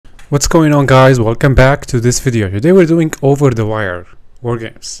What's going on, guys? Welcome back to this video. Today we're doing over the wire war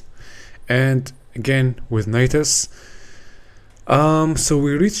games, and again with Natas. So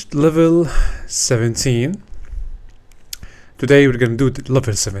we reached level 17. Today we're gonna do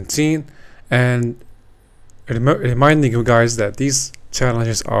level 17, and reminding you guys that these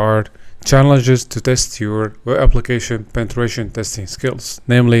challenges are challenges to test your web application penetration testing skills,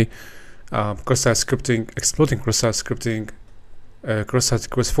 namely cross-site scripting, exploiting cross-site scripting, cross-site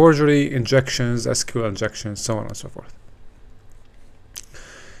request forgery, injections, SQL injections, so on and so forth.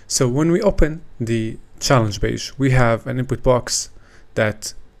 So when we open the challenge page, we have an input box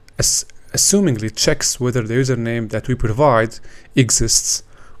that assumingly checks whether the username that we provide exists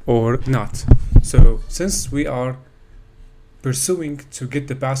or not. So since we are pursuing to get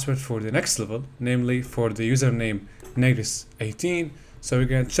the password for the next level, namely for the username Natas18, so we're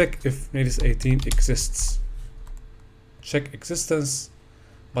going to check if Natas18 exists. Check existence,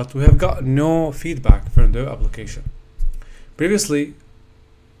 but we have got no feedback from the application. Previously,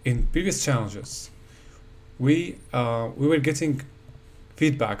 in previous challenges, we were getting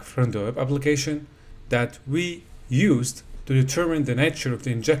feedback from the web application that we used to determine the nature of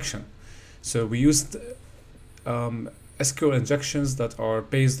the injection. So we used SQL injections that are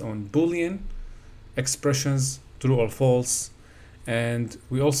based on Boolean expressions, true or false, and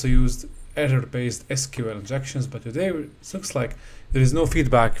we also used error-based SQL injections. But today it looks like there is no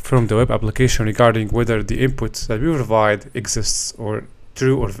feedback from the web application regarding whether the input that we provide exists or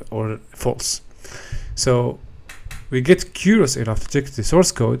true or false. So we get curious enough to check the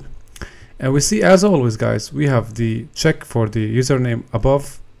source code, and we see, as always guys, we have the check for the username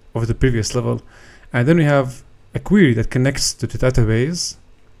above of the previous level, and then we have a query that connects to the database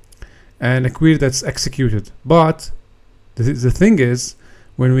and a query that's executed. But the thing is,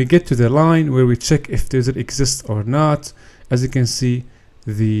 when we get to the line where we check if the user exists or not, as you can see,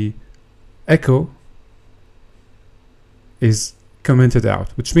 the echo is commented out,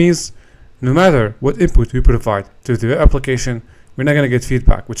 which means no matter what input we provide to the application, we're not going to get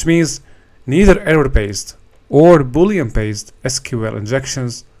feedback, which means neither error-based or Boolean-based SQL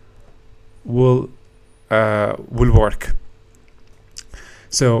injections will work.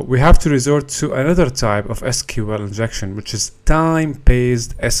 So we have to resort to another type of SQL injection, which is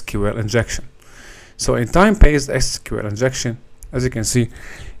time-based SQL injection. So in time-based SQL injection, as you can see,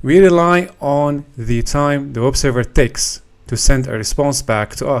 we rely on the time the web server takes to send a response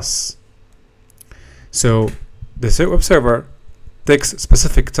back to us. So the web server takes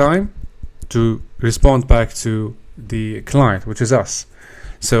specific time to respond back to the client, which is us.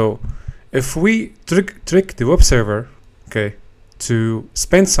 So if we trick the web server, okay, to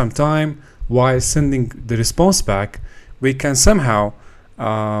spend some time while sending the response back, we can somehow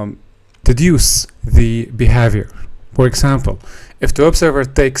deduce the behavior. For example, if the web server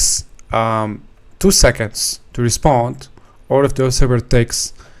takes 2 seconds to respond, or if the web server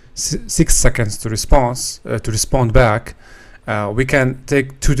takes 6 seconds to respond back, we can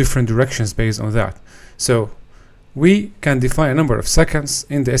take 2 different directions based on that. So we can define a number of seconds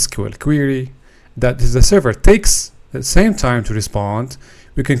in the SQL query that if the server takes the same time to respond,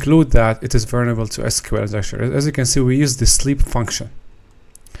 we conclude that it is vulnerable to SQL injection. As you can see, we use the sleep function.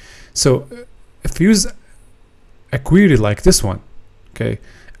 So if we use a query like this one, okay,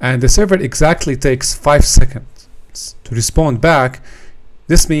 and the server exactly takes 5 seconds to respond back,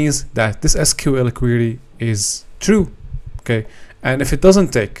 this means that this SQL query is true, okay. And if it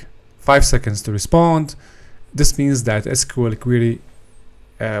doesn't take 5 seconds to respond, this means that SQL query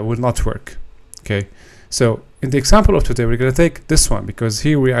will not work, okay. So in the example of today, we're going to take this one because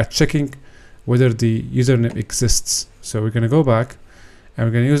here we are checking whether the username exists. So we're going to go back and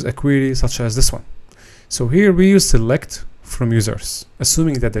we're going to use a query such as this one. So here we use select from users,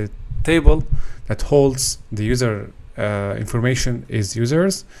 assuming that the table that holds the user information is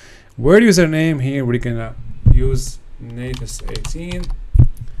users. Where username, here we're going to use Natas18,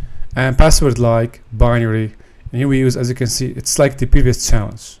 and password like binary. And here we use, as you can see, it's like the previous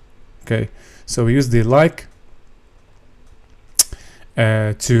challenge, okay. So we use the like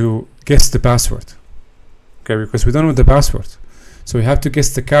to guess the password, okay, because we don't know the password. So we have to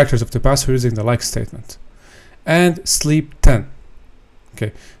guess the characters of the password using the like statement. And sleep 10.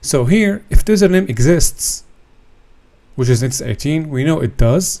 Okay, so here, if the username exists, which is Natas18, we know it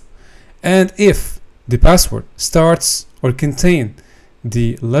does. And if the password starts or contain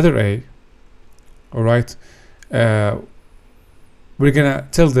the letter A, all right, we're gonna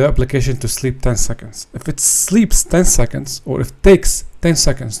tell the application to sleep 10 seconds. If it sleeps 10 seconds, or if it takes 10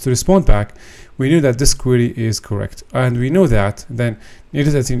 seconds to respond back, we know that this query is correct. And we know that then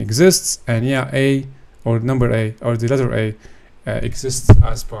Natas18 exists, and yeah, A or number A or the letter A exists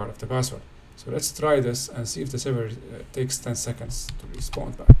as part of the password. So let's try this and see if the server takes 10 seconds to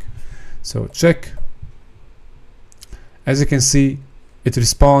respond back. So check. As you can see, it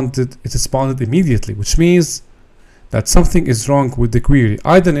responded immediately, which means that something is wrong with the query.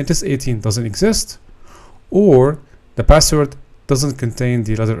 Either Natas 18 doesn't exist, or the password doesn't contain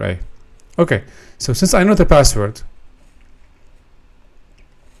the letter A. Okay, so since I know the password,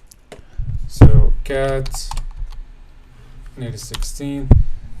 so cat Natas 16.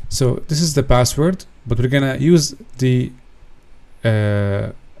 So this is the password, but we're gonna use the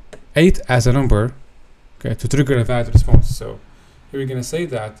 8 as a number, okay, to trigger a valid response. So here we're gonna say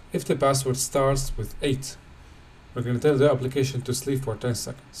that if the password starts with 8, we're gonna tell the application to sleep for 10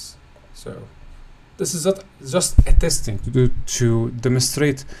 seconds. So this is just a testing to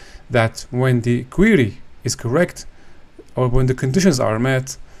demonstrate that when the query is correct, or when the conditions are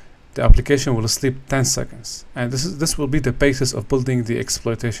met, the application will sleep 10 seconds. And this will be the basis of building the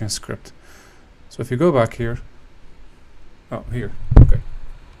exploitation script. So if you go back here, here, okay,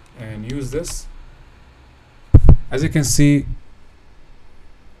 and use this, as you can see,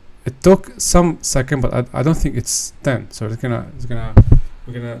 it took some second, but I don't think it's 10. So we're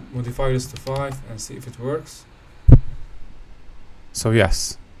gonna modify this to 5 and see if it works. So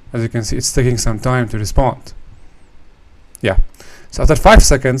yes, as you can see, it's taking some time to respond. Yeah, so after 5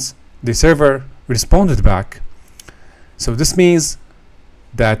 seconds, the server responded back. So this means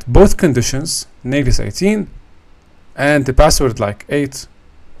that both conditions, Natas 18 and the password like 8,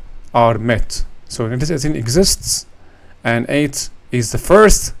 are met. So Natas 18 exists, and 8 is the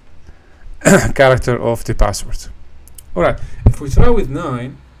first character of the password. Alright, if we try with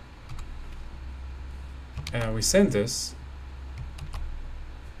 9 and we send this,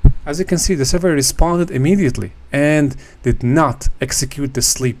 as you can see, the server responded immediately and did not execute the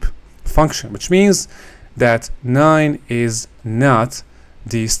sleep function, which means that 9 is not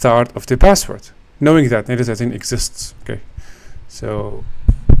the start of the password, knowing that Natas 18 exists. Okay, so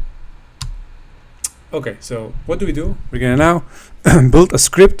what do? We're gonna now build a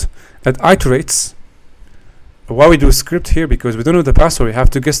script that iterates. Why we do a script here? Because we don't know the password. We have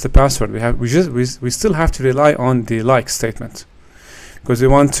to guess the password. We still have to rely on the like statement because we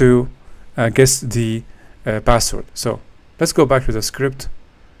want to guess the password. So let's go back to the script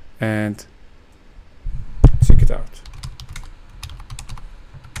and check it out.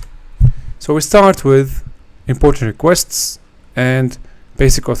 So we start with important requests and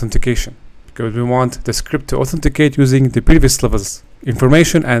basic authentication, because we want the script to authenticate using the previous level's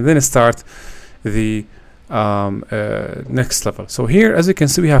information and then start the next level. So here, as you can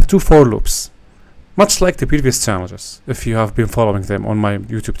see, we have 2 for loops, much like the previous challenges, if you have been following them on my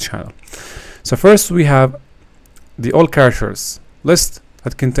YouTube channel. So first we have the all characters list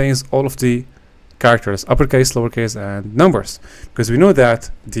that contains all of the characters, uppercase, lowercase, and numbers, because we know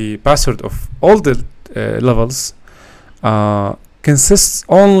that the password of all the levels consists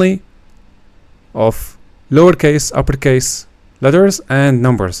only of lowercase, uppercase, letters, and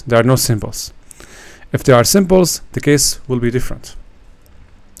numbers. There are no symbols. If there are symbols, the case will be different,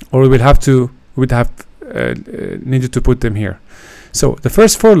 or we would have needed to put them here. So the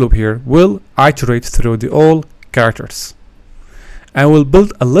first for loop here will iterate through the all characters and will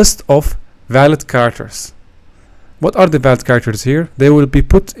build a list of valid characters. What are the valid characters here? They will be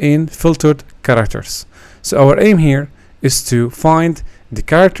put in filtered characters. So our aim here is to find the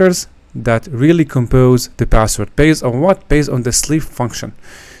characters that really compose the password. Based on what? Based on the sleep function.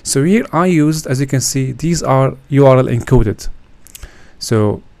 So here I used, as you can see, these are URL encoded.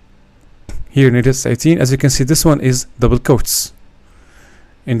 So here in Natas 18, as you can see, this one is double quotes.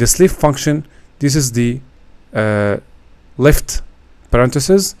 In the sleep function, this is the left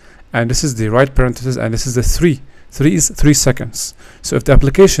parenthesis, and this is the right parenthesis, and this is the 3. 3 is 3 seconds. So if the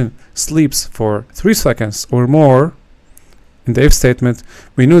application sleeps for 3 seconds or more in the if statement,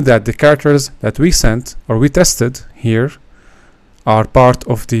 we know that the characters that we sent or we tested here are part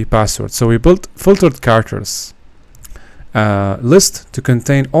of the password. So we built filtered characters list to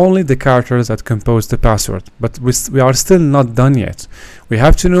contain only the characters that compose the password, but we are still not done yet. We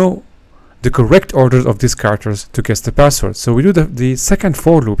have to know the correct order of these characters to guess the password. So we do the second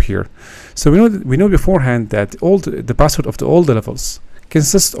for loop here. So we know beforehand that the password of all the levels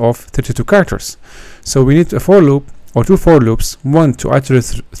consists of 32 characters. So we need a for loop or 2 for loops, one to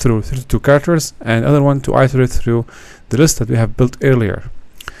iterate through 32 characters and other one to iterate through the list that we have built earlier.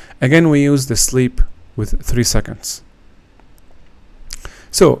 Again, we use the sleep with 3 seconds.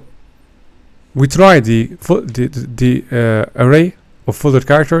 So we try the array of filtered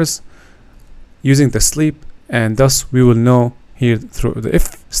characters using the sleep, and thus we will know here through the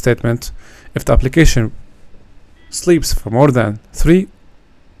if statement if the application sleeps for more than three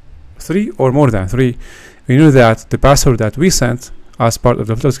or more than 3, we know that the password that we sent as part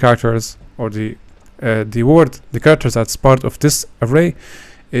of those characters, or the characters that's part of this array,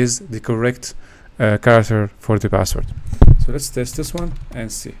 is the correct character for the password. So let's test this one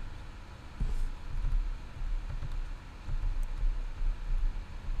and see.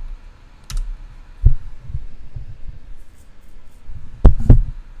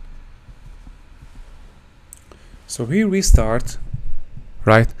 So here we start,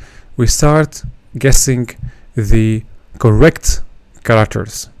 right? We start guessing the correct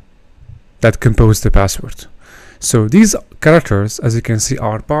characters that compose the password. So these characters, as you can see,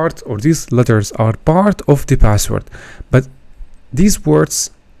 are part, or these letters are part of the password, but these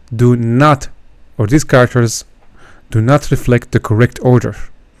words do not, or these characters do not reflect the correct order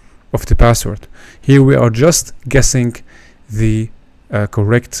of the password. Here we are just guessing the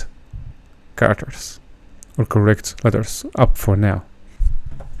correct characters or correct letters up for now.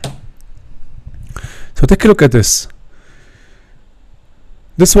 So take a look at this.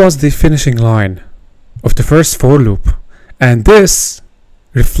 This was the finishing line of the first for loop, and this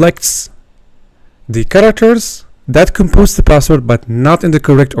reflects the characters that compose the password but not in the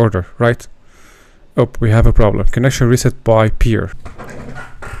correct order, right? Oh, we have a problem. Connection reset by peer.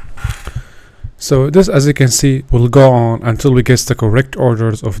 So this, as you can see, will go on until we get the correct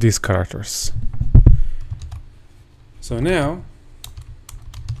orders of these characters. So now,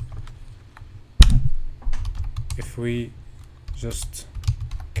 if we just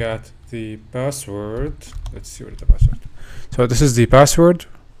get the password, let's see what is the password. So this is the password,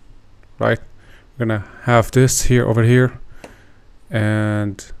 right? We're gonna have this here, over here,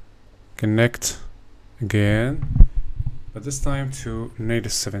 and connect again, but this time to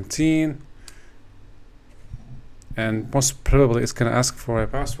Natas 17, and most probably it's gonna ask for a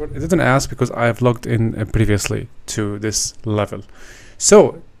password. It didn't ask because I have logged in previously to this level.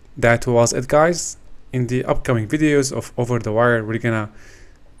 So that was it, guys. In the upcoming videos of Over the Wire, we're gonna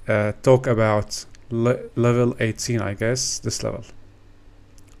talk about level 18, I guess, this level.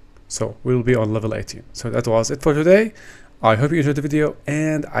 So we'll be on level 18. So that was it for today. I hope you enjoyed the video,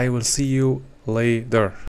 and I will see you later.